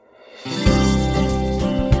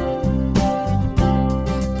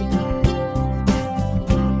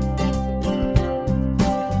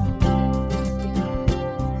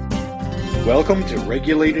Welcome to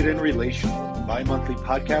Regulated and Relational, a bi-monthly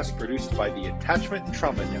podcast produced by the Attachment and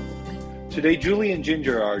Trauma Network. Today, Julie and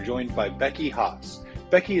Ginger are joined by Becky Haas.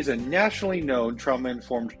 Becky is a nationally known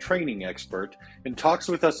trauma-informed training expert and talks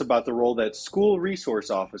with us about the role that school resource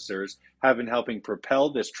officers have in helping propel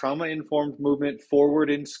this trauma-informed movement forward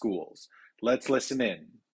in schools. Let's listen in.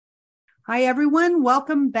 Hi, everyone.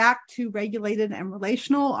 Welcome back to Regulated and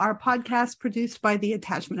Relational, our podcast produced by the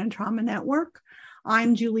Attachment and Trauma Network.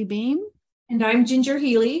 I'm Julie Beam. And I'm Ginger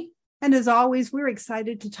Healy. And as always, we're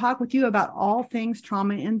excited to talk with you about all things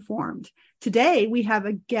trauma-informed. Today, we have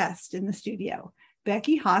a guest in the studio.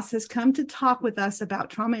 Becky Haas has come to talk with us about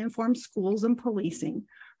trauma-informed schools and policing.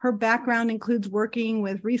 Her background includes working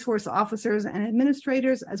with resource officers and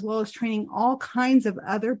administrators, as well as training all kinds of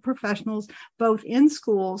other professionals, both in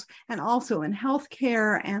schools and also in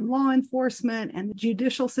healthcare and law enforcement and the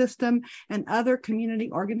judicial system and other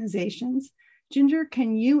community organizations. Ginger,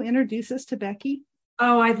 can you introduce us to Becky?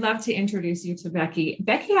 Oh, I'd love to introduce you to Becky.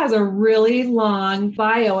 Becky has a really long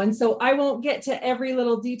bio, and so I won't get to every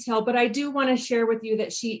little detail, but I do want to share with you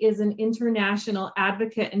that she is an international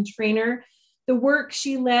advocate and trainer. The work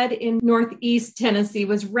she led in Northeast Tennessee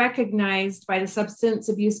was recognized by the Substance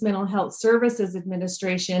Abuse Mental Health Services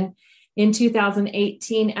Administration in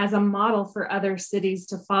 2018 as a model for other cities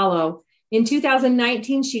to follow. In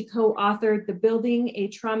 2019, she co-authored the Building a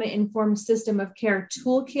Trauma-Informed System of Care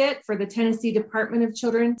toolkit for the Tennessee Department of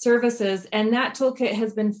Children's Services, and that toolkit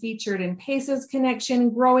has been featured in PACES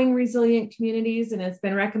Connection, Growing Resilient Communities, and it's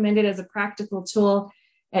been recommended as a practical tool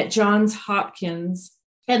at Johns Hopkins.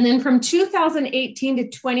 And then from 2018 to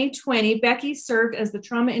 2020, Becky served as the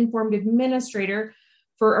trauma-informed administrator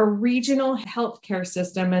for a regional healthcare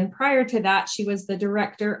system, and prior to that, she was the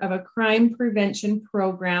director of a crime prevention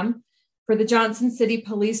program for the Johnson City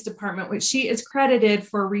Police Department, which she is credited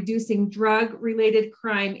for reducing drug-related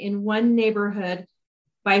crime in one neighborhood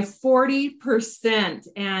by 40%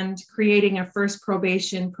 and creating a first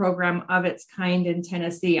probation program of its kind in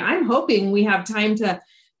Tennessee. I'm hoping we have time to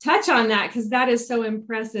touch on that because that is so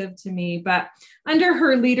impressive to me. But under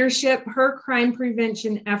her leadership, her crime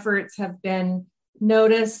prevention efforts have been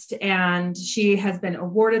noticed, and she has been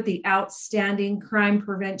awarded the Outstanding Crime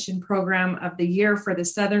Prevention Program of the Year for the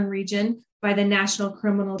Southern Region by the National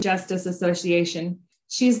Criminal Justice Association.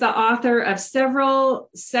 She's the author of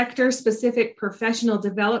several sector-specific professional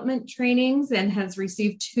development trainings and has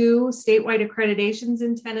received 2 statewide accreditations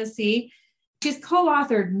in Tennessee. She's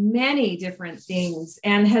co-authored many different things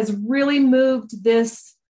and has really moved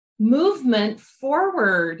this movement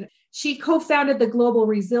forward. She co-founded the Global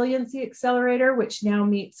Resiliency Accelerator, which now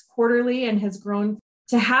meets quarterly and has grown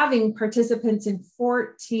to having participants in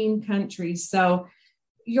 14 countries. So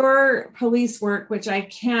your police work, which I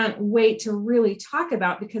can't wait to really talk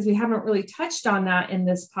about because we haven't really touched on that in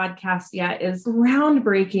this podcast yet, is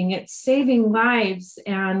groundbreaking. It's saving lives.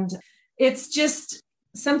 And it's just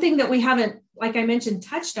something that we haven't, like I mentioned,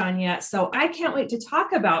 touched on yet. So I can't wait to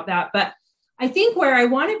talk about that. But I think where I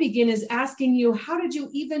want to begin is asking you, how did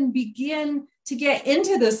you even begin to get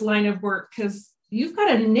into this line of work? Because you've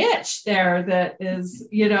got a niche there that is,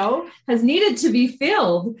 has needed to be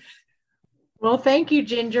filled. Well, thank you,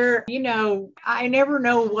 Ginger. I never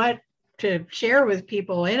know what to share with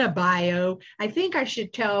people in a bio. I think I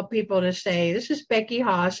should tell people to say, this is Becky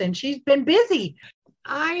Haas, and she's been busy.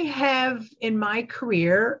 I have, in my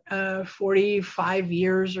career, 45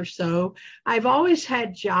 years or so, I've always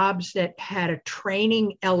had jobs that had a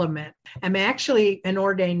training element. I'm actually an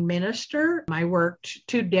ordained minister. I worked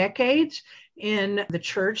 2 decades in the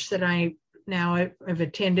church that I now have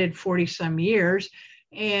attended 40 some years.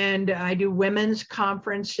 And I do women's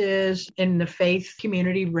conferences in the faith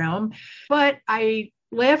community realm. But I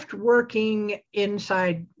left working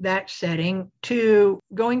inside that setting to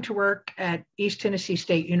going to work at East Tennessee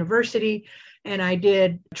State University. And I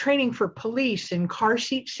did training for police in car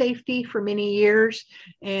seat safety for many years.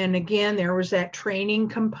 And again, there was that training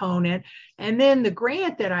component. And then the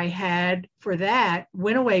grant that I had for that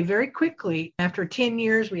went away very quickly. After 10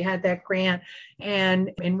 years, we had that grant.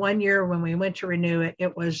 And in 1 year, when we went to renew it,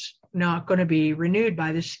 it was not going to be renewed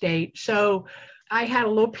by the state. So I had a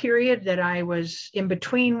little period that I was in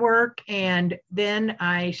between work, and then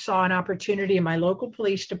I saw an opportunity in my local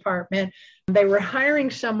police department. They were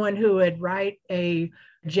hiring someone who would write a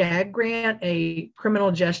JAG grant, a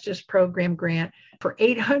criminal justice program grant, for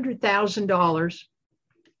 $800,000,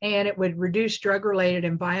 and it would reduce drug-related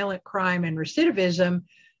and violent crime and recidivism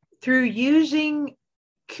through using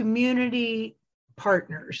community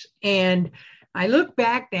partners. And I look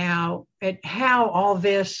back now at how all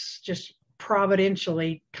this just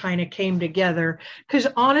providentially kind of came together. Because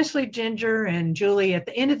honestly, Ginger and Julie, at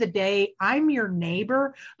the end of the day, I'm your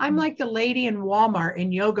neighbor. I'm like the lady in Walmart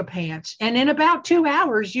in yoga pants. And in about 2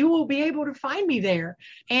 hours, you will be able to find me there.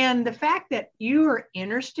 And the fact that you are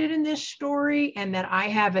interested in this story and that I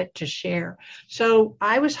have it to share. So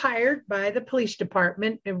I was hired by the police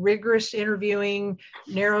department, a rigorous interviewing,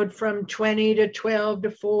 narrowed from 20 to 12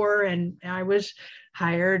 to 4. And I was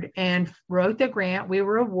hired and wrote the grant. We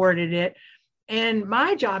were awarded it. And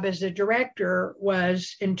my job as the director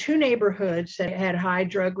was in 2 neighborhoods that had high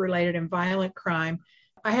drug-related and violent crime.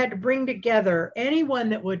 I had to bring together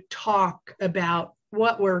anyone that would talk about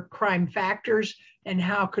what were crime factors and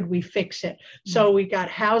how could we fix it. So we got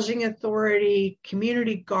housing authority,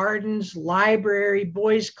 community gardens, library,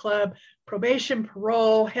 boys club, probation,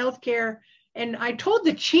 parole, healthcare. And I told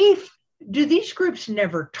the chief, do these groups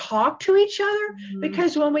never talk to each other?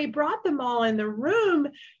 Because when we brought them all in the room,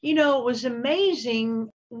 it was amazing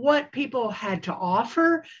what people had to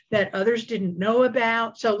offer that others didn't know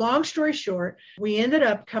about. So long story short, we ended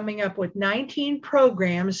up coming up with 19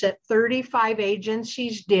 programs that 35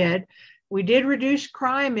 agencies did. We did reduce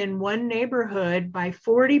crime in one neighborhood by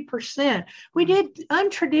 40%. We did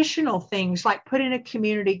untraditional things like put in a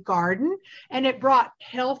community garden, and it brought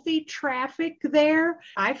healthy traffic there.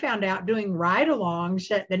 I found out doing ride-alongs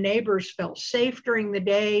that the neighbors felt safe during the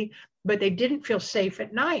day, but they didn't feel safe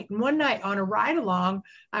at night. And one night on a ride-along,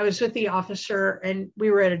 I was with the officer and we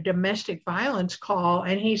were at a domestic violence call.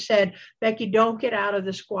 And he said, Becky, don't get out of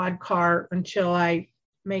the squad car until I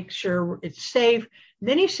make sure it's safe. And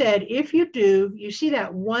then he said, if you do, you see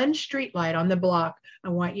that one street light on the block, I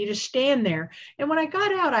want you to stand there. And when I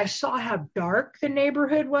got out, I saw how dark the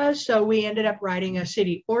neighborhood was. So we ended up writing a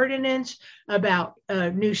city ordinance about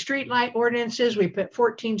new street light ordinances. We put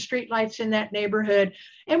 14 street lights in that neighborhood.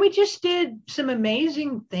 And we just did some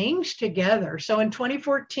amazing things together. So in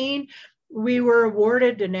 2014, we were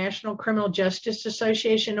awarded the National Criminal Justice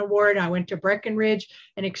Association Award. I went to Breckenridge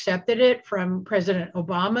and accepted it from President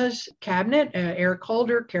Obama's cabinet, Eric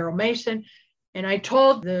Holder, Carol Mason. And I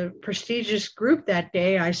told the prestigious group that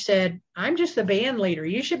day, I said, I'm just the band leader.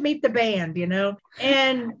 You should meet the band,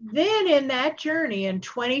 And then in that journey in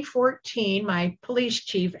 2014, my police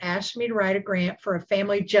chief asked me to write a grant for a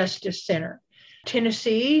family justice center.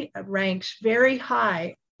 Tennessee ranks very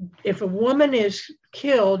high. If a woman is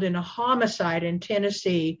killed in a homicide in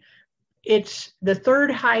Tennessee, it's the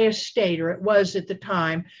 3rd highest state, or it was at the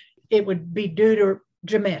time. It would be due to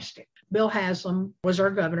domestic. Bill Haslam was our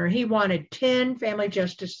governor. He wanted 10 family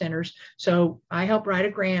justice centers. So I helped write a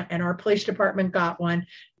grant and our police department got one.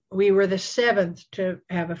 We were the 7th to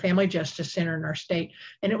have a family justice center in our state.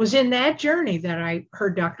 And it was in that journey that I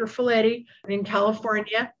heard Dr. Folletti in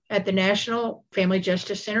California at the National Family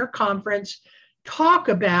Justice Center Conference talk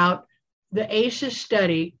about the ACEs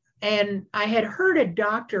study. And I had heard a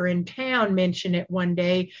doctor in town mention it one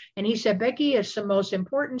day. And he said, Becky, it's the most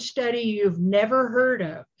important study you've never heard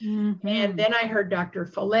of. Mm-hmm. And then I heard Dr.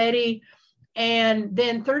 Folletti. And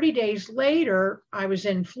then 30 days later, I was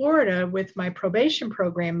in Florida with my probation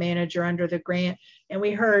program manager under the grant. And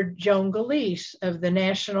we heard Joan Galeese of the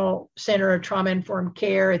National Center of Trauma-Informed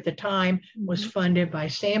Care at the time was funded by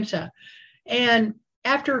SAMHSA. And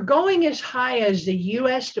after going as high as the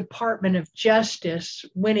U.S. Department of Justice,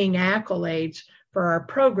 winning accolades for our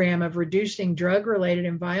program of reducing drug-related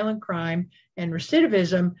and violent crime and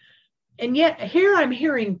recidivism, and yet here I'm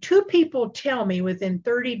hearing 2 people tell me within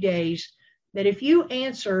 30 days that if you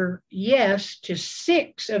answer yes to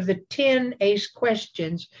 6 of the 10 ACE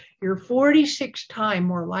questions, you're 46 times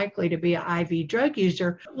more likely to be an IV drug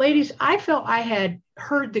user. Ladies, I felt I had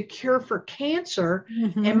heard the cure for cancer,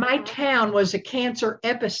 and my town was a cancer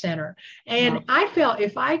epicenter. And I felt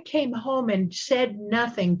if I came home and said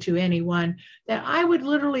nothing to anyone, that I would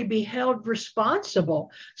literally be held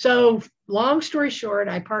responsible. So long story short,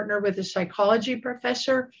 I partnered with a psychology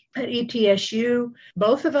professor at ETSU.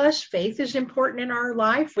 Both of us, faith is important in our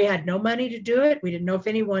life. We had no money to do it. We didn't know if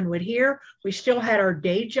anyone would hear. We still had our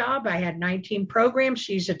day job. I had 19 programs.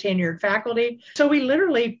 She's a tenured faculty. So we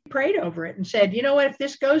literally prayed over it and said, you know what, if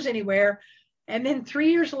this goes anywhere. And then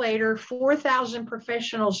 3 years later, 4,000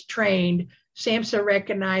 professionals trained. SAMHSA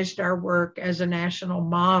recognized our work as a national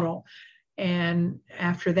model. And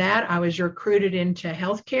after that, I was recruited into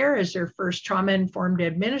healthcare as their first trauma-informed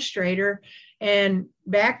administrator. And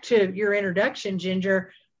back to your introduction,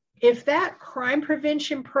 Ginger, if that crime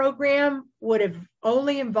prevention program would have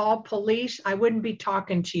only involved police, I wouldn't be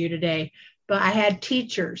talking to you today. But I had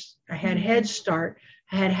teachers, I had Head Start,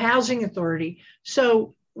 I had housing authority.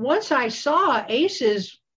 So once I saw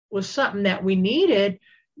ACEs was something that we needed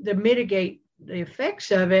to mitigate the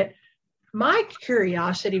effects of it, my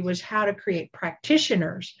curiosity was how to create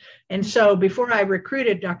practitioners. And so before I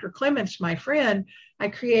recruited Dr. Clements, my friend, I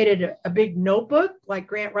created a big notebook like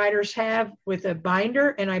grant writers have with a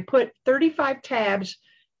binder, and I put 35 tabs,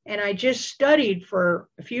 and I just studied for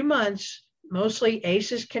a few months, mostly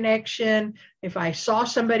ACEs connection. If I saw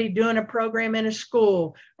somebody doing a program in a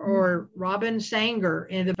school, or Robin Sanger,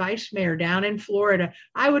 and the vice mayor down in Florida,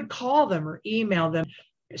 I would call them or email them.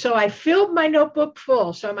 So I filled my notebook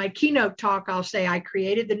full. So my keynote talk, I'll say I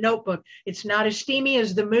created the notebook. It's not as steamy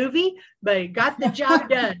as the movie, but it got the job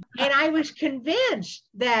done. And I was convinced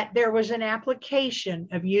that there was an application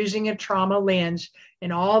of using a trauma lens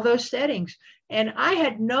in all those settings. And I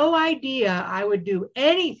had no idea I would do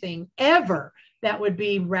anything ever that would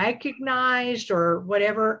be recognized or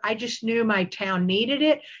whatever. I just knew my town needed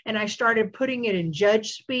it. And I started putting it in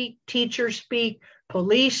judge speak, teacher speak,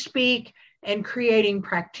 police speak, and creating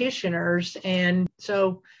practitioners. And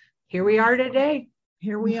so here we are today.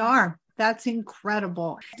 Here we are. That's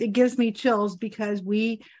incredible. It gives me chills because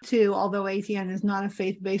we too, although ACN is not a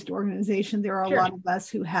faith-based organization, there are a lot of us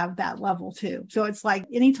who have that level too. So it's like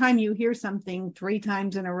anytime you hear something 3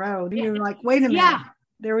 times in a row, you're like, wait a minute,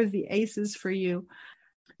 there was the ACEs for you.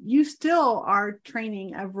 You still are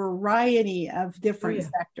training a variety of different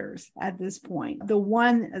sectors at this point. The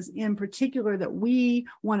one is in particular that we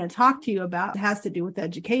want to talk to you about has to do with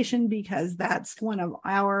education, because that's one of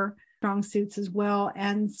our strong suits as well,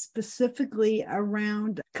 and specifically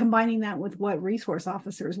around combining that with what resource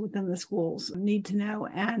officers within the schools need to know.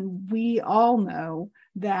 And we all know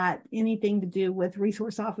that anything to do with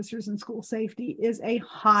resource officers and school safety is a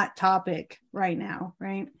hot topic right now,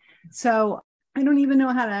 right? So I don't even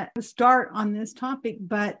know how to start on this topic,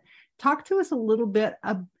 but talk to us a little bit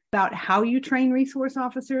about how you train resource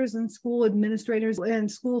officers and school administrators and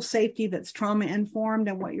school safety that's trauma informed,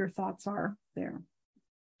 and what your thoughts are there.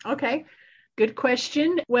 Okay, good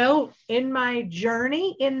question. Well, in my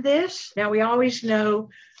journey in this, now we always know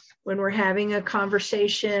when we're having a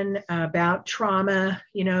conversation about trauma,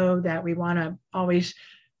 you know, that we want to always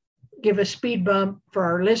give a speed bump for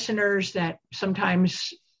our listeners, that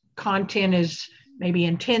sometimes content is maybe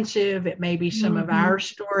intensive. It may be some of our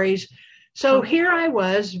stories. So here I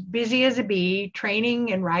was, busy as a bee,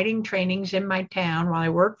 training and writing trainings in my town while I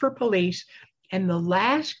worked for police. And the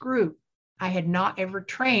last group I had not ever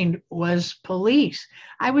trained was police.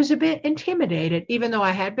 I was a bit intimidated, even though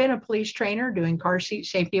I had been a police trainer doing car seat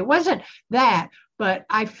safety. It wasn't that, but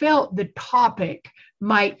I felt the topic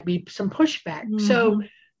might be some pushback. So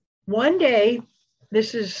one day,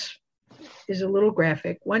 this is a little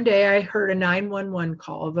graphic. One day I heard a 911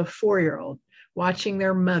 call of a 4-year-old watching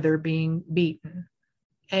their mother being beaten.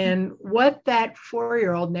 And what that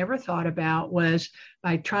 4-year-old never thought about was,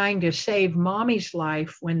 by trying to save mommy's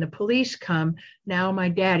life, when the police come, now my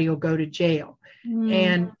daddy will go to jail.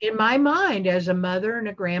 And in my mind, as a mother and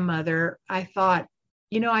a grandmother, I thought,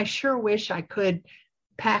 you know, I sure wish I could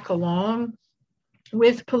pack along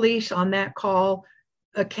with police on that call,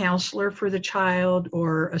 a counselor for the child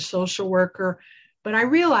or a social worker. But I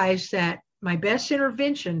realized that my best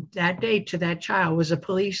intervention that day to that child was a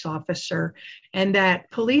police officer, and that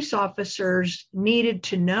police officers needed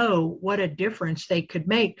to know what a difference they could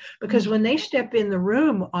make, because when they step in the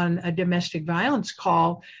room on a domestic violence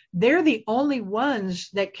call, they're the only ones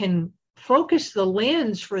that can focus the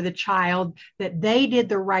lens for the child that they did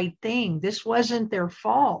the right thing. This wasn't their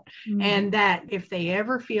fault. And that if they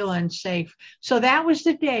ever feel unsafe. So that was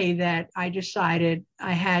the day that I decided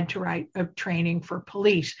I had to write a training for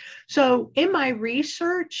police. So in my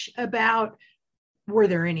research about were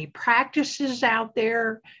there any practices out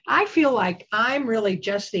there, I feel like I'm really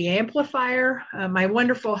just the amplifier. My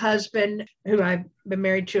wonderful husband, who I've been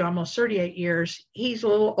married to almost 38 years, he's a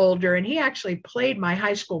little older, and he actually played my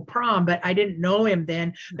high school prom, but I didn't know him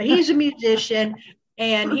then. But he's a musician,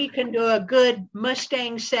 and he can do a good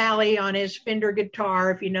Mustang Sally on his Fender guitar.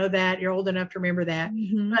 If you know that, you're old enough to remember that.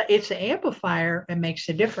 But it's the amplifier that makes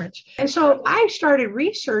the difference. And so I started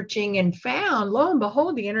researching and found, lo and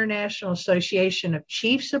behold, the International Association of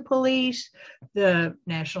Chiefs of Police, the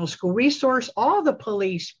National School Resource, all the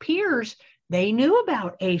police peers, they knew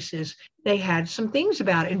about ACEs. They had some things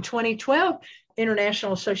about it. In 2012,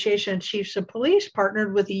 International Association of Chiefs of Police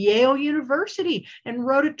partnered with Yale University and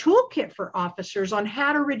wrote a toolkit for officers on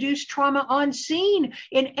how to reduce trauma on scene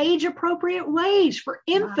in age-appropriate ways for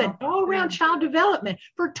infant, all around child development,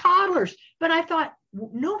 for toddlers. But I thought,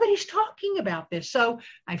 nobody's talking about this. So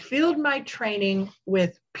I filled my training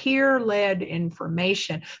with peer-led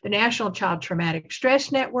information. The National Child Traumatic Stress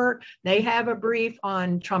Network, they have a brief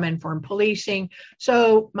on trauma-informed policing.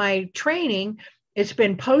 So my training It's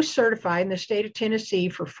been post-certified in the state of Tennessee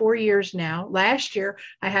for 4 years now. Last year,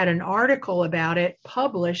 I had an article about it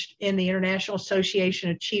published in the International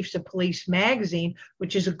Association of Chiefs of Police magazine,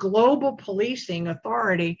 which is a global policing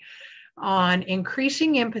authority on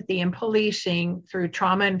increasing empathy in policing through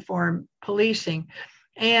trauma-informed policing.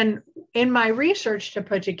 And in my research to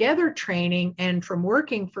put together training and from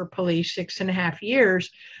working for police 6.5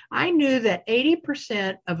 years, I knew that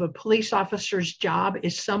 80% of a police officer's job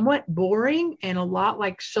is somewhat boring and a lot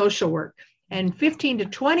like social work. And 15 to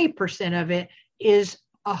 20% of it is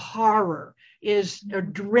a horror, is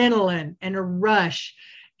adrenaline and a rush.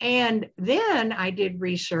 And then I did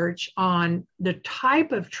research on the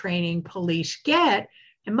type of training police get.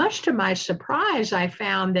 And much to my surprise, I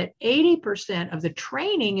found that 80% of the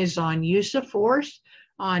training is on use of force,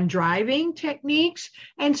 on driving techniques.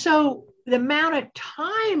 And so the amount of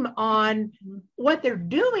time on what they're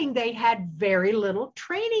doing, they had very little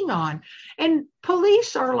training on. And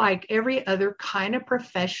police are like every other kind of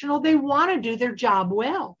professional. They want to do their job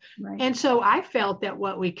well. Right. And so I felt that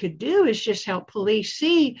what we could do is just help police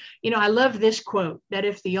see, I love this quote, that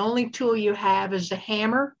if the only tool you have is a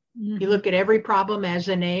hammer, you look at every problem as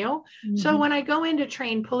a nail. So when I go in to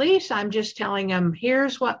train police, I'm just telling them,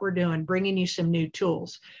 here's what we're doing, bringing you some new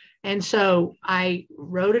tools. And so I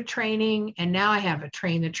wrote a training, and now I have a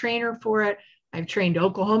train the trainer for it. I've trained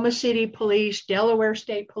Oklahoma City Police, Delaware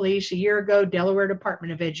State Police a year ago, Delaware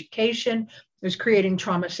Department of Education was creating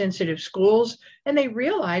trauma-sensitive schools, and they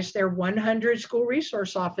realized their 100 school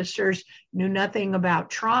resource officers knew nothing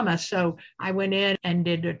about trauma. So I went in and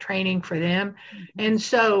did a training for them. And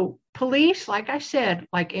so police, like I said,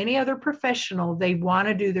 like any other professional, they want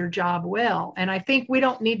to do their job well. And I think we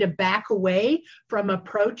don't need to back away from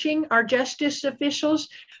approaching our justice officials.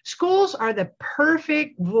 Schools are the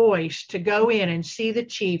perfect voice to go in and see the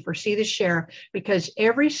chief or see the sheriff, because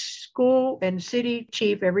every school and city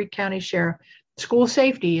chief, every county sheriff, school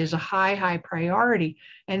safety is a high priority.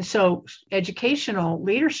 And so educational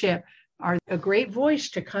leadership are a great voice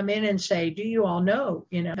to come in and say, do you all know,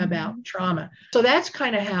 about trauma? So that's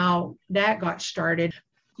kind of how that got started.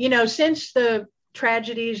 Since the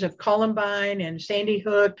tragedies of Columbine and Sandy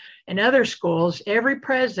Hook and other schools, every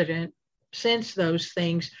president since those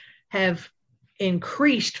things have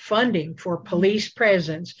increased funding for police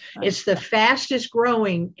presence. It's the fastest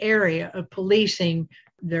growing area of policing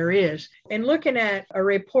there is. And looking at a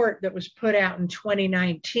report that was put out in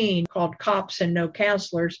 2019 called Cops and No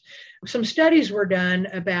Counselors, some studies were done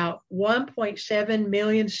about 1.7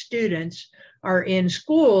 million students are in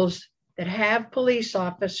schools that have police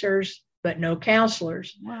officers but no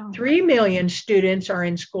counselors. Wow. 3 million students are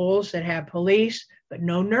in schools that have police but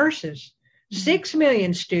no nurses. 6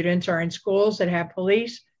 million students are in schools that have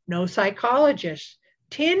police, no psychologists.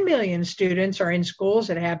 10 million students are in schools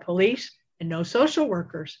that have police and no social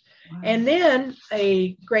workers. Wow. And then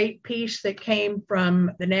a great piece that came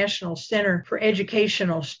from the National Center for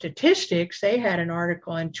Educational Statistics, they had an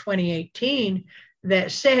article in 2018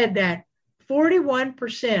 that said that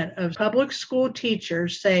 41% of public school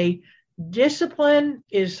teachers say discipline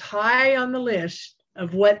is high on the list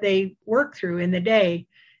of what they work through in the day.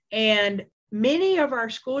 And many of our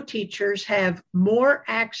school teachers have more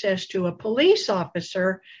access to a police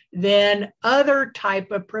officer than other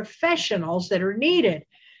type of professionals that are needed.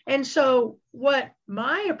 And so what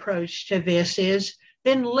my approach to this is,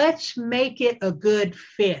 then let's make it a good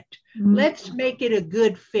fit. Let's make it a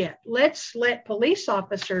good fit. Let's let police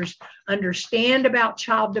officers understand about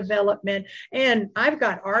child development. And I've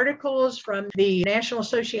got articles from the National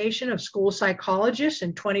Association of School Psychologists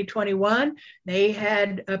in 2021. They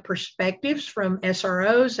had perspectives from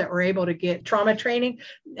SROs that were able to get trauma training.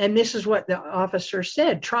 And this is what the officer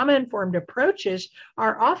said. Trauma-informed approaches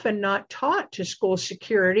are often not taught to school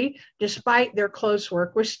security, despite their close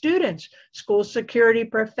work with students. School security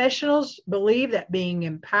professionals believe that being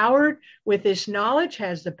empowered with this knowledge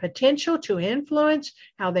has the potential to influence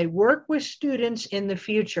how they work with students in the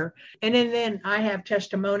future. And then I have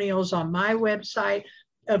testimonials on my website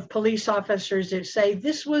of police officers that say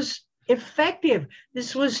this was effective.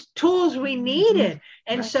 This was tools we needed.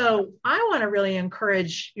 And so I want to really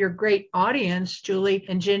encourage your great audience, Julie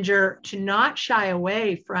and Ginger, to not shy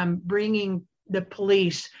away from bringing the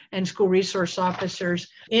police and school resource officers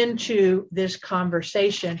into this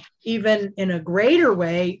conversation, even in a greater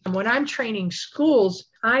way. When I'm training schools,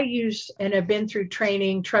 I use and have been through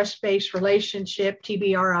training Trust-Based Relationship,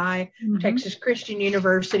 TBRI, Texas Christian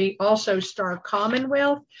University, also Star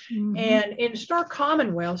Commonwealth. And in Star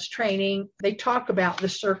Commonwealth's training, they talk about the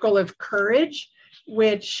circle of courage,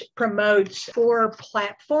 which promotes 4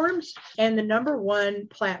 platforms. And the number one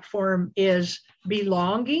platform is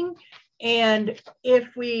belonging. And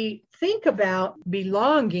if we think about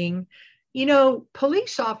belonging,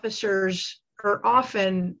 police officers are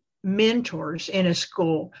often mentors in a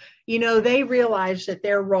school. They realize that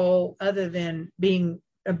their role, other than being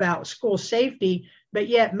about school safety, but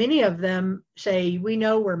yet many of them say, we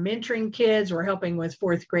know we're mentoring kids, we're helping with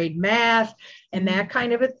fourth grade math and that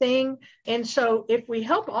kind of a thing. And so if we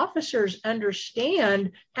help officers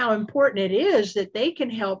understand how important it is that they can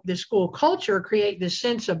help the school culture create this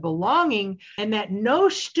sense of belonging, and that no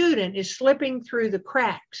student is slipping through the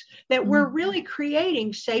cracks, that we're really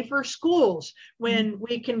creating safer schools when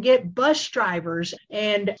we can get bus drivers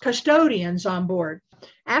and custodians on board.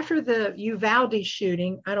 After the Uvalde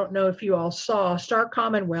shooting, I don't know if you all saw, Star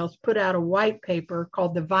Commonwealth put out a white paper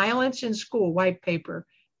called the Violence in School White Paper.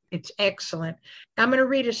 It's excellent. I'm going to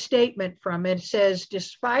read a statement from it. It says,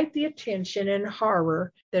 despite the attention and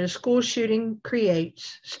horror that a school shooting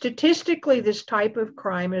creates, statistically, this type of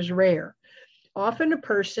crime is rare. Often a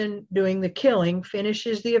person doing the killing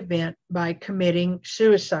finishes the event by committing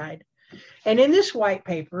suicide. And in this white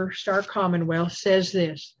paper, Star Commonwealth says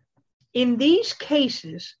this: in these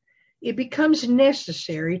cases, it becomes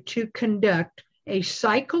necessary to conduct a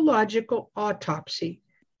psychological autopsy,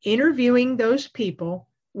 interviewing those people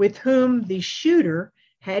with whom the shooter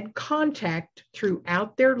had contact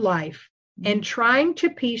throughout their life, and trying to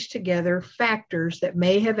piece together factors that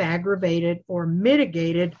may have aggravated or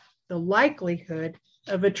mitigated the likelihood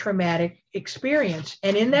of a traumatic experience.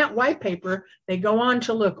 And in that white paper, they go on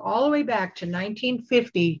to look all the way back to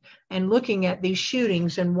 1950 and looking at these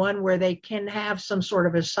shootings, and one where they can have some sort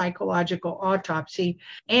of a psychological autopsy.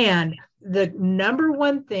 And the number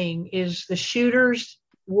one thing is the shooters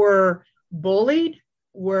were bullied,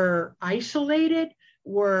 were isolated,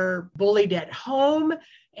 were bullied at home.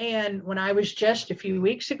 And when I was just a few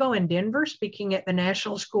weeks ago in Denver speaking at the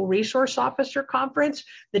National School Resource Officer Conference,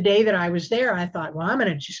 the day that I was there, I thought, well, I'm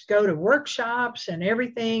going to just go to workshops and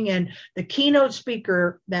everything. And the keynote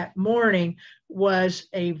speaker that morning was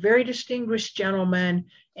a very distinguished gentleman,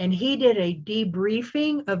 and he did a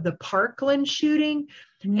debriefing of the Parkland shooting.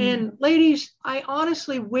 And ladies, I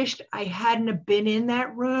honestly wished I hadn't have been in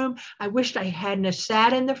that room. I wished I hadn't have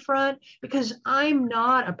sat in the front, because I'm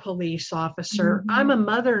not a police officer. I'm a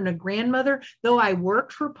mother and a grandmother. Though I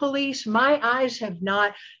worked for police, my eyes have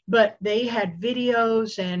not, but they had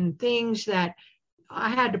videos and things that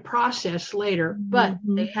I had to process later. But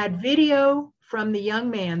they had video from the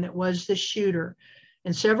young man that was the shooter.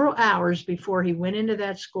 And several hours before he went into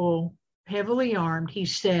that school, heavily armed, he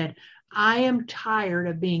said, I am tired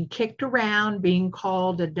of being kicked around, being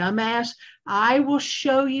called a dumbass. I will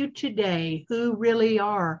show you today who really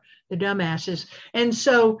are the dumbasses. And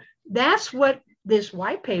so that's what this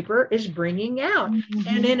white paper is bringing out.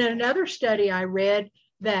 And in another study I read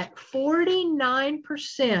that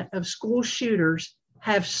 49% of school shooters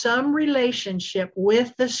have some relationship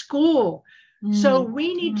with the school. So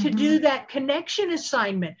we need to do that connection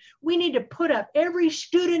assignment. We need to put up every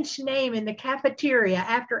student's name in the cafeteria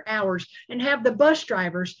after hours and have the bus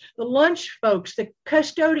drivers, the lunch folks, the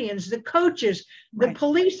custodians, the coaches, the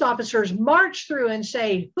police officers march through and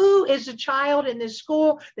say, who is a child in this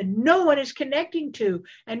school that no one is connecting to?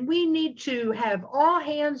 And we need to have all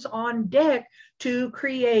hands on deck to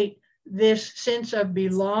create this sense of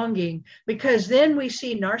belonging, because then we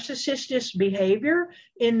see narcissistic behavior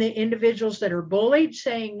in the individuals that are bullied,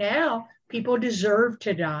 saying now people deserve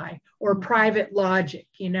to die, or private logic,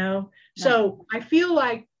 So I feel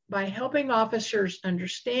like by helping officers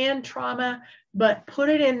understand trauma, but put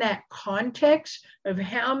it in that context of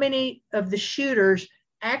how many of the shooters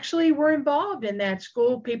actually were involved in that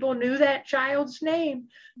school. People knew that child's name,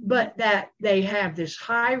 but that they have this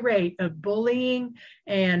high rate of bullying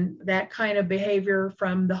and that kind of behavior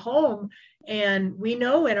from the home. And we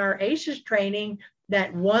know in our ACEs training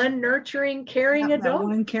that one nurturing, caring adult.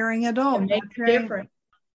 One caring adult. Makes a difference.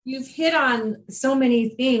 You've hit on so many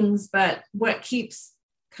things, but what keeps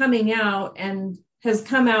coming out and has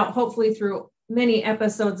come out hopefully through many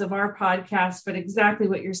episodes of our podcast, but exactly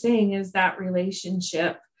what you're saying is that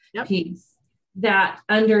relationship piece, that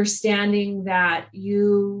understanding that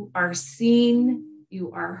you are seen, you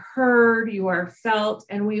are heard, you are felt,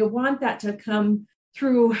 and we want that to come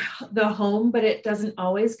through the home, but it doesn't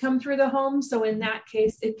always come through the home. So in that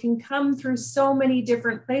case, it can come through so many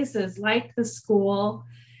different places, like the school,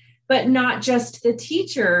 but not just the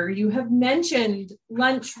teacher. You have mentioned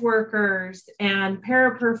lunch workers and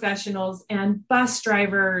paraprofessionals and bus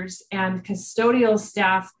drivers and custodial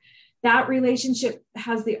staff. That relationship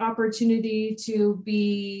has the opportunity to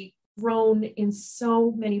be grown in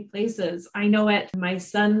so many places. I know at my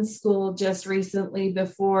son's school just recently,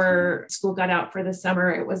 before school got out for the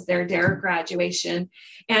summer, it was their DARE graduation.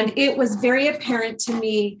 And it was very apparent to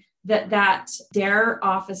me that DARE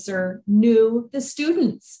officer knew the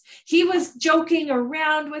students. He was joking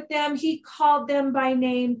around with them. He called them by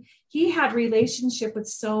name. He had relationship with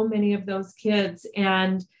so many of those kids.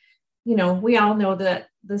 And, you know, we all know that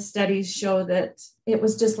the studies show that it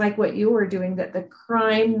was just like what you were doing, that the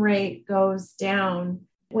crime rate goes down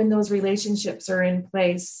when those relationships are in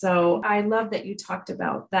place. So I love that you talked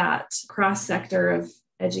about that cross sector of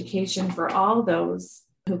education for all those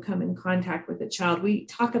who come in contact with a child. We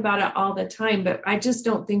talk about it all the time, but I just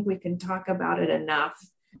don't think we can talk about it enough.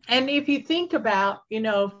 And if you think about,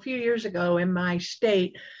 a few years ago in my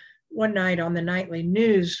state, one night on the nightly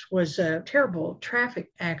news was a terrible traffic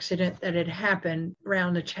accident that had happened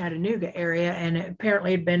around the Chattanooga area, and it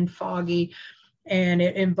apparently had been foggy, and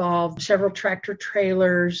it involved several tractor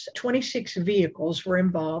trailers. 26 vehicles were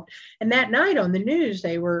involved. And that night on the news,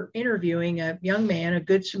 they were interviewing a young man, a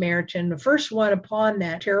Good Samaritan, the first one upon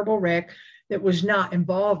that terrible wreck that was not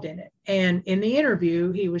involved in it. And in the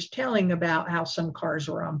interview, he was telling about how some cars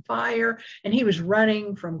were on fire, and he was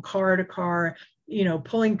running from car to car,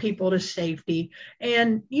 pulling people to safety.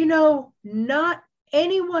 And, not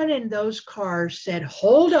anyone in those cars said,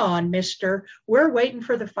 "Hold on, mister, we're waiting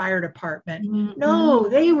for the fire department." Mm-hmm. No,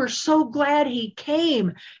 they were so glad he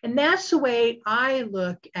came. And that's the way I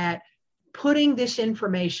look at putting this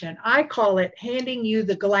information. I call it handing you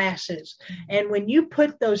the glasses. And when you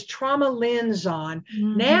put those trauma lens on,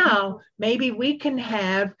 now maybe we can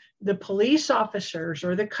have the police officers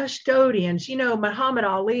or the custodians. Muhammad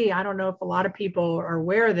Ali, I don't know if a lot of people are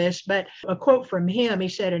aware of this, but a quote from him, he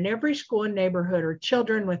said, "In every school and neighborhood are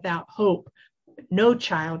children without hope. No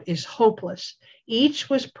child is hopeless. Each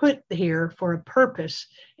was put here for a purpose,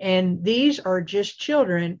 and these are just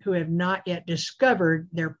children who have not yet discovered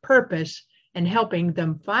their purpose, and helping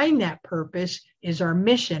them find that purpose is our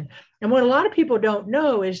mission." And what a lot of people don't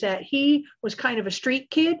know is that he was kind of a street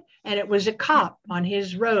kid, and it was a cop on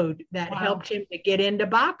his road that helped him to get into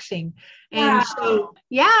boxing. And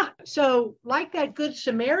so like that Good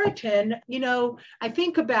Samaritan, I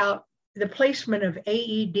think about the placement of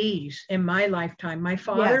AEDs in my lifetime. My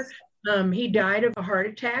father, he died of a heart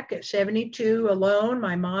attack at 72 alone.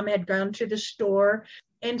 My mom had gone to the store.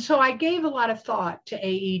 And so I gave a lot of thought to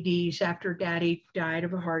AEDs after Daddy died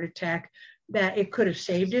of a heart attack, that it could have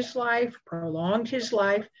saved his life, prolonged his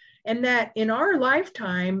life, and that in our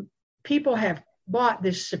lifetime, people have bought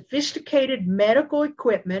this sophisticated medical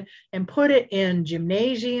equipment and put it in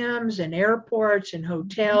gymnasiums and airports and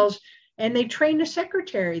hotels. And they train the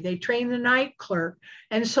secretary, they train the night clerk.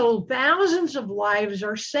 And so thousands of lives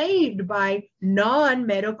are saved by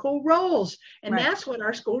non-medical roles. And that's what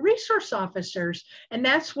our school resource officers, and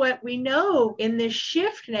that's what we know in this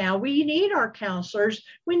shift now. We need our counselors,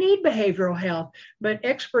 we need behavioral health. But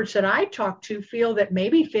experts that I talk to feel that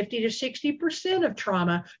maybe 50 to 60% of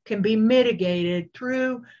trauma can be mitigated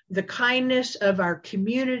through the kindness of our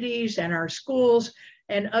communities and our schools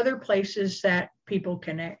and other places that people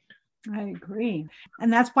connect. I agree.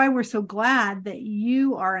 And that's why we're so glad that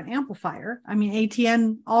you are an amplifier. I mean,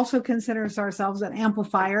 ATN also considers ourselves an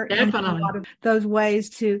amplifier in a lot of those ways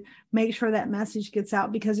to make sure that message gets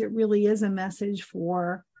out, because it really is a message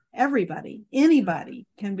for everybody. Anybody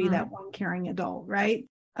can be that one caring adult, right?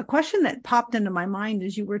 A question that popped into my mind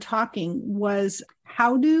as you were talking was,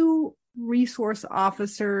 how do resource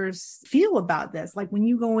officers feel about this? Like when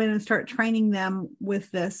you go in and start training them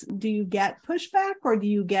with this, do you get pushback, or do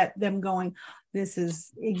you get them going, "This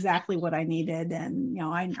is exactly what I needed, and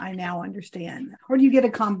I now understand"? Or do you get a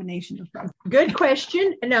combination of both? Good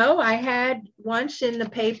question. No, I had once in the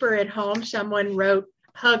paper at home, someone wrote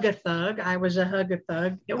 "hug a thug." I was a hug a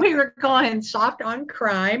thug. We were going soft on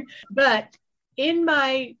crime, but in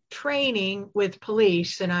my training with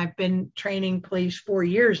police, and I've been training police 4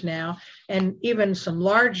 years now, and even some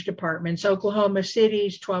large departments, Oklahoma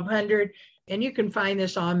City's 1,200, and you can find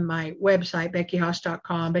this on my website,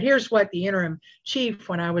 beckyhaas.com. But here's what the interim chief,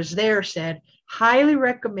 when I was there, said: "Highly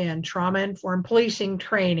recommend trauma-informed policing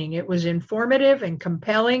training. It was informative and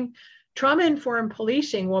compelling. Trauma-informed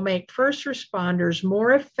policing will make first responders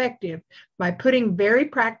more effective by putting very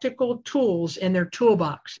practical tools in their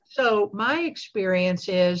toolbox." So my experience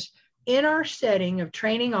is, in our setting of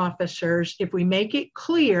training officers, if we make it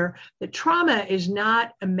clear that trauma is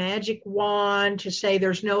not a magic wand to say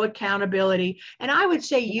there's no accountability, and I would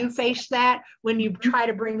say you face that when you try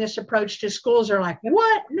to bring this approach to schools, are like,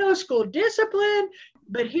 "What? No school discipline?"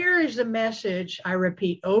 But here is the message I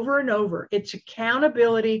repeat over and over: it's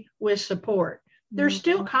accountability with support. There's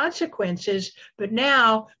still consequences, but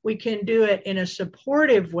now we can do it in a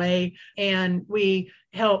supportive way, and we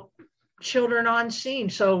help children on scene.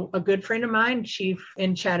 So a good friend of mine, chief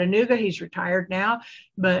in Chattanooga, he's retired now,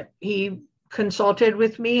 but he consulted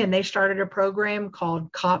with me and they started a program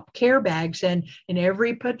called Cop Care Bags. And in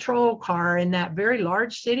every patrol car in that very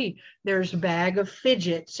large city, there's a bag of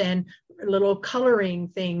fidgets and little coloring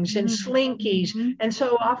things and slinkies. And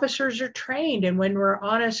so officers are trained. And when we're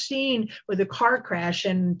on a scene with a car crash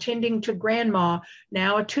and tending to grandma,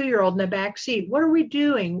 now a 2-year-old in the back seat, what are we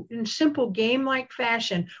doing? In simple game-like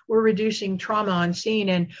fashion, we're reducing trauma on scene.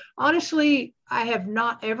 And honestly, I have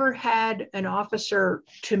not ever had an officer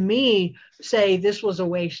to me say this was a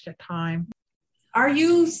waste of time. Are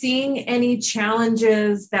you seeing any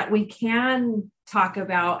challenges that we can talk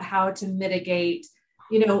about how to mitigate,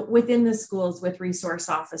 within the schools with resource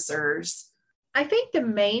officers? I think the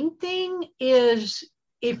main thing is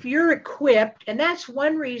if you're equipped, and that's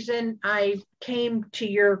one reason I came to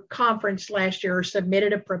your conference last year or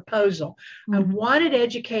submitted a proposal. I wanted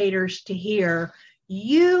educators to hear,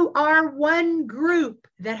 you are one group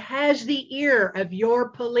that has the ear of your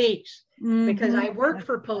police. Because I worked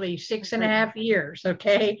for police 6.5 years,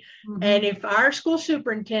 okay? And if our school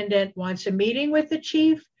superintendent wants a meeting with the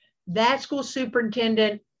chief, that school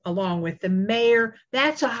superintendent, along with the mayor,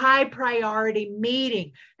 that's a high priority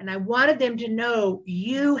meeting. And I wanted them to know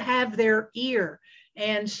you have their ear.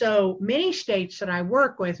 And so many states that I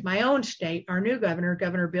work with, my own state, our new governor,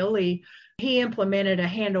 Governor Bill Lee, he implemented a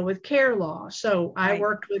handle with care law. So I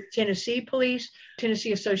worked with Tennessee Police,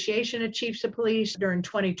 Tennessee Association of Chiefs of Police during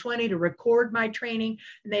 2020 to record my training.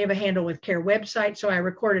 And they have a handle with care website. So I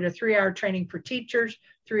recorded a 3-hour training for teachers,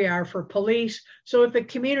 3-hour for police. So if the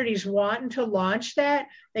community's wanting to launch that,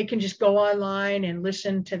 they can just go online and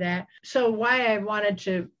listen to that. So why I wanted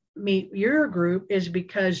to meet your group is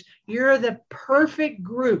because you're the perfect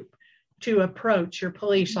group to approach your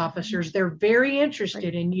police officers. They're very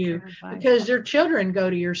interested in you because their children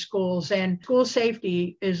go to your schools, and school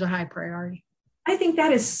safety is a high priority. I think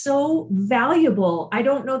that is so valuable. I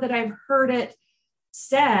don't know that I've heard it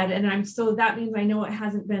said, and that means I know it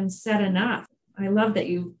hasn't been said enough. I love that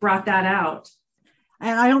you brought that out.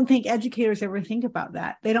 And I don't think educators ever think about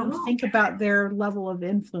that. They don't think about their level of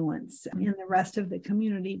influence in the rest of the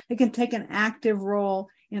community. They can take an active role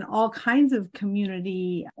in all kinds of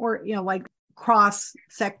community or, like cross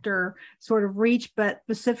sector sort of reach, but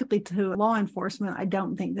specifically to law enforcement, I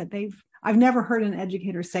don't think that I've never heard an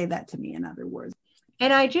educator say that to me, in other words.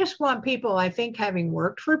 And I just want people, I think having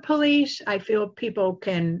worked for police, I feel people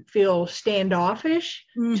can feel standoffish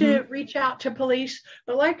to reach out to police.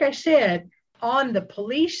 But like I said, on the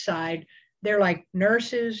police side, they're like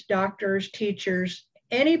nurses, doctors, teachers,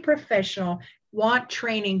 any professional want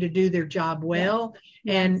training to do their job well.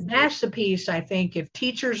 And that's the piece, I think, if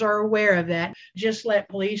teachers are aware of that, just let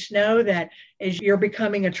police know that as you're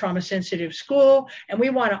becoming a trauma sensitive school, and we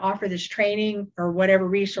want to offer this training or whatever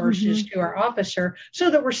resources to our officer so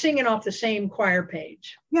that we're singing off the same choir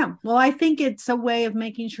page. Yeah, well, I think it's a way of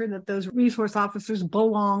making sure that those resource officers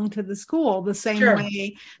belong to the school the same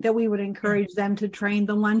way that we would encourage them to train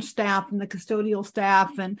the lunch staff and the custodial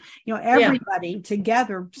staff and, everybody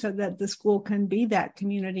together so that the school can be that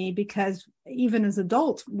community, because even as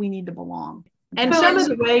adults, we need to belong. And some of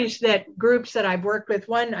the ways that groups that I've worked with,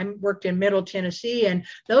 I worked in Middle Tennessee, and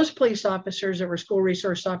those police officers that were school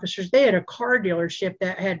resource officers, they had a car dealership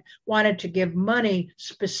that had wanted to give money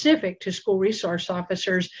specific to school resource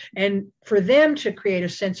officers. And for them to create a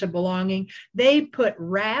sense of belonging, they put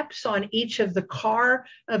wraps on each of the car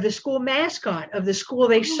of the school mascot of the school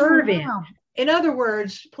they serve in. In other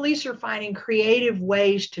words, police are finding creative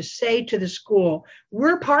ways to say to the school,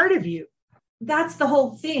 we're part of you. That's the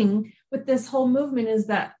whole thing with this whole movement, is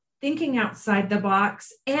that thinking outside the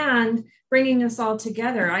box and bringing us all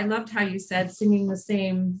together. I loved how you said singing the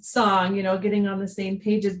same song, getting on the same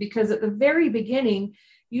pages, because at the very beginning,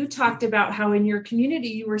 you talked about how in your community,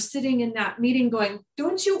 you were sitting in that meeting going,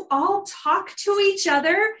 don't you all talk to each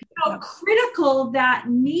other? How critical that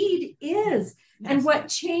need is and what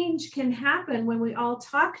change can happen when we all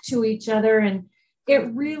talk to each other. And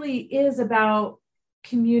it really is about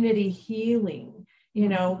community healing.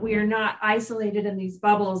 We are not isolated in these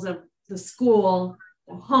bubbles of the school,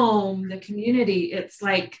 the home, the community. It's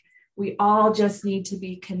like we all just need to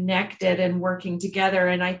be connected and working together.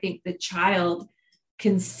 And I think the child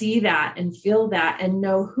can see that and feel that and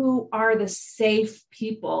know who are the safe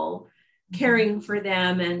people caring for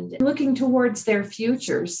them and looking towards their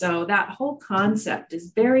future. So that whole concept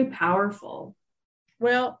is very powerful.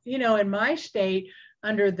 Well, in my state,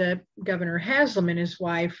 under the Governor Haslam and his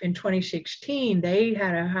wife in 2016, they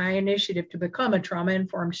had a high initiative to become a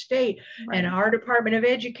trauma-informed state. Right. And our Department of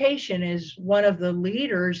Education is one of the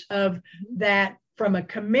leaders of that from a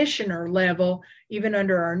commissioner level, even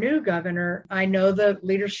under our new governor. I know the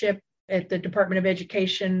leadership at the Department of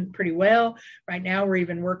Education pretty well. Right now, we're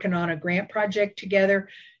even working on a grant project together.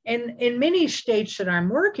 And in many states that I'm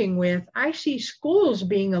working with, I see schools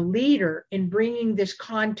being a leader in bringing this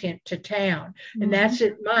content to town. And that's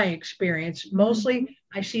my experience. Mostly,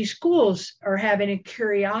 I see schools are having a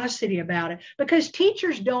curiosity about it because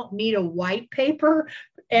teachers don't need a white paper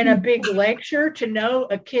and a big lecture to know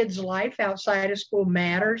a kid's life outside of school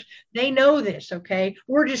matters. They know this, okay?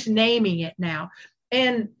 We're just naming it now.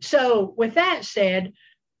 And so with that said,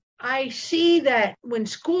 I see that when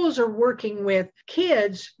schools are working with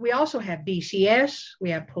kids, we also have BCS,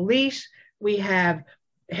 we have police, we have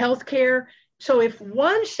healthcare. So if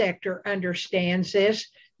one sector understands this,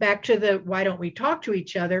 back to the why don't we talk to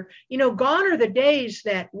each other, gone are the days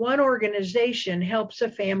that one organization helps a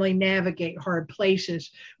family navigate hard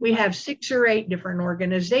places. We have 6 or 8 different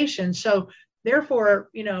organizations. So therefore,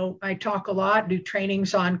 I talk a lot, do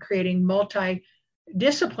trainings on creating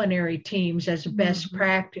multidisciplinary teams as a best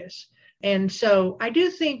practice. And so I do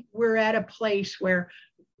think we're at a place where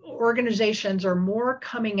organizations are more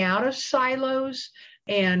coming out of silos,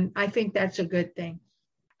 and I think that's a good thing.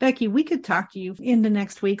 Becky, we could talk to you in the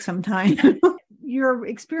next week sometime. Your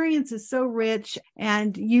experience is so rich,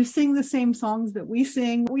 and you sing the same songs that we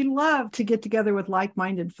sing. We love to get together with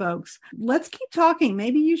like-minded folks. Let's keep talking.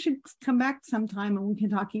 Maybe you should come back sometime and we can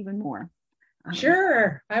talk even more.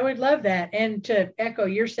 Sure. I would love that. And to echo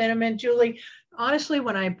your sentiment, Julie, honestly,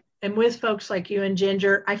 when I am with folks like you and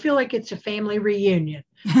Ginger, I feel like it's a family reunion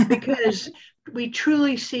because we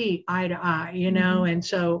truly see eye to eye, and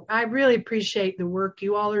so I really appreciate the work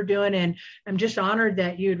you all are doing. And I'm just honored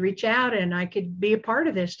that you'd reach out and I could be a part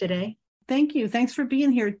of this today. Thank you. Thanks for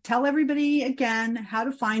being here. Tell everybody again how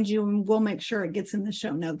to find you, and we'll make sure it gets in the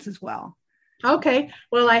show notes as well. Okay.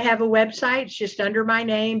 Well, I have a website. It's just under my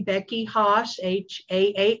name, Becky Haas,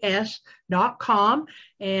 HAAS.com.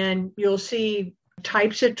 And you'll see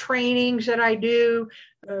types of trainings that I do,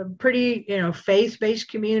 pretty, faith-based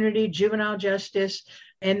community, juvenile justice.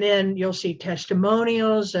 And then you'll see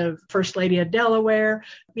testimonials of First Lady of Delaware,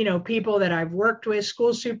 people that I've worked with,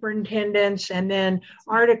 school superintendents, and then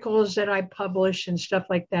articles that I publish and stuff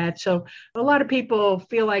like that. So a lot of people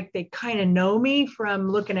feel like they kind of know me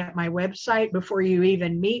from looking at my website before you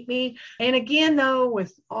even meet me. And again, though,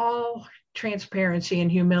 with all transparency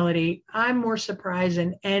and humility, I'm more surprised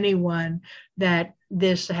than anyone that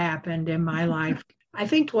this happened in my life. I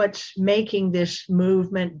think what's making this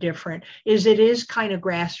movement different is it is kind of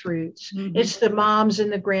grassroots. It's the moms and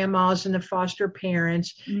the grandmas and the foster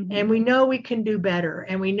parents. And we know we can do better.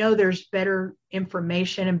 And we know there's better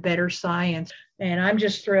information and better science. And I'm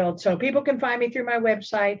just thrilled. So people can find me through my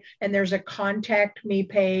website, and there's a contact me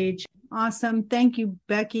page. Awesome. Thank you,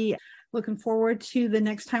 Becky. Looking forward to the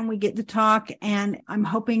next time we get to talk. And I'm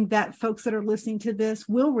hoping that folks that are listening to this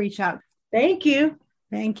will reach out. Thank you.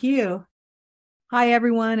 Thank you. Hi,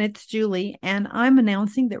 everyone. It's Julie, and I'm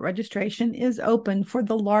announcing that registration is open for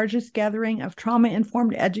the largest gathering of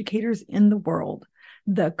trauma-informed educators in the world,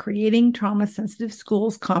 the Creating Trauma-Sensitive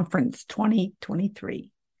Schools Conference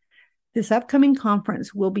 2023. This upcoming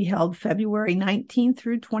conference will be held February 19th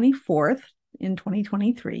through 24th in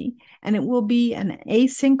 2023, and it will be an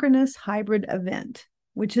asynchronous hybrid event,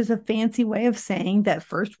 which is a fancy way of saying that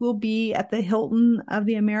first we'll be at the Hilton of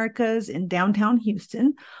the Americas in downtown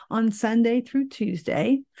Houston on Sunday through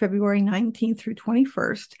Tuesday, February 19th through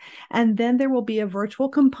 21st. And then there will be a virtual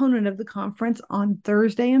component of the conference on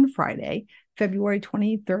Thursday and Friday, February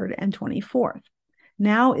 23rd and 24th.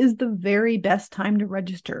 Now is the very best time to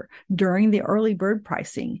register during the early bird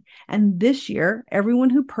pricing. And this year, everyone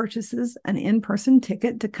who purchases an in-person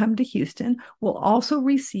ticket to come to Houston will also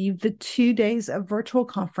receive the 2 days of virtual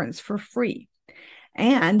conference for free.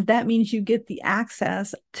 And that means you get the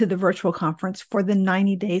access to the virtual conference for the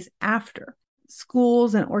 90 days after.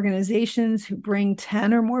 Schools and organizations who bring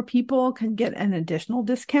 10 or more people can get an additional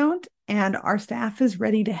discount, and our staff is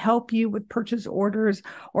ready to help you with purchase orders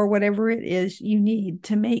or whatever it is you need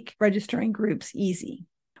to make registering groups easy.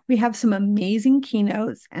 We have some amazing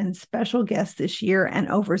keynotes and special guests this year and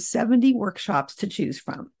over 70 workshops to choose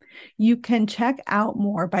from. You can check out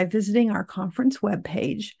more by visiting our conference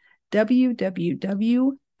webpage,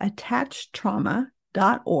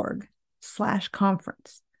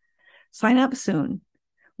 www.attachedtrauma.org/conference. Sign up soon.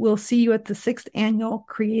 We'll see you at the 6th Annual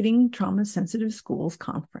Creating Trauma-Sensitive Schools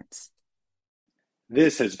Conference.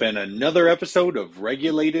 This has been another episode of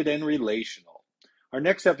Regulated and Relational. Our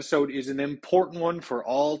next episode is an important one for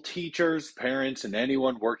all teachers, parents, and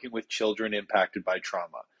anyone working with children impacted by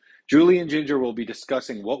trauma. Julie and Ginger will be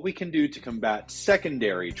discussing what we can do to combat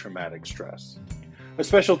secondary traumatic stress. A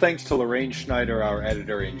special thanks to Lorraine Schneider, our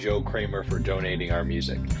editor, and Joe Kramer for donating our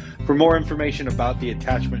music. For more information about the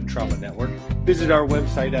Attachment and Trauma Network, visit our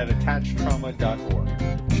website at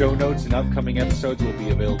attachedtrauma.org. Show notes and upcoming episodes will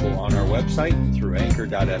be available on our website through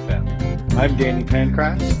anchor.fm. I'm Danny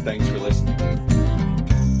Pancratz. Thanks for listening.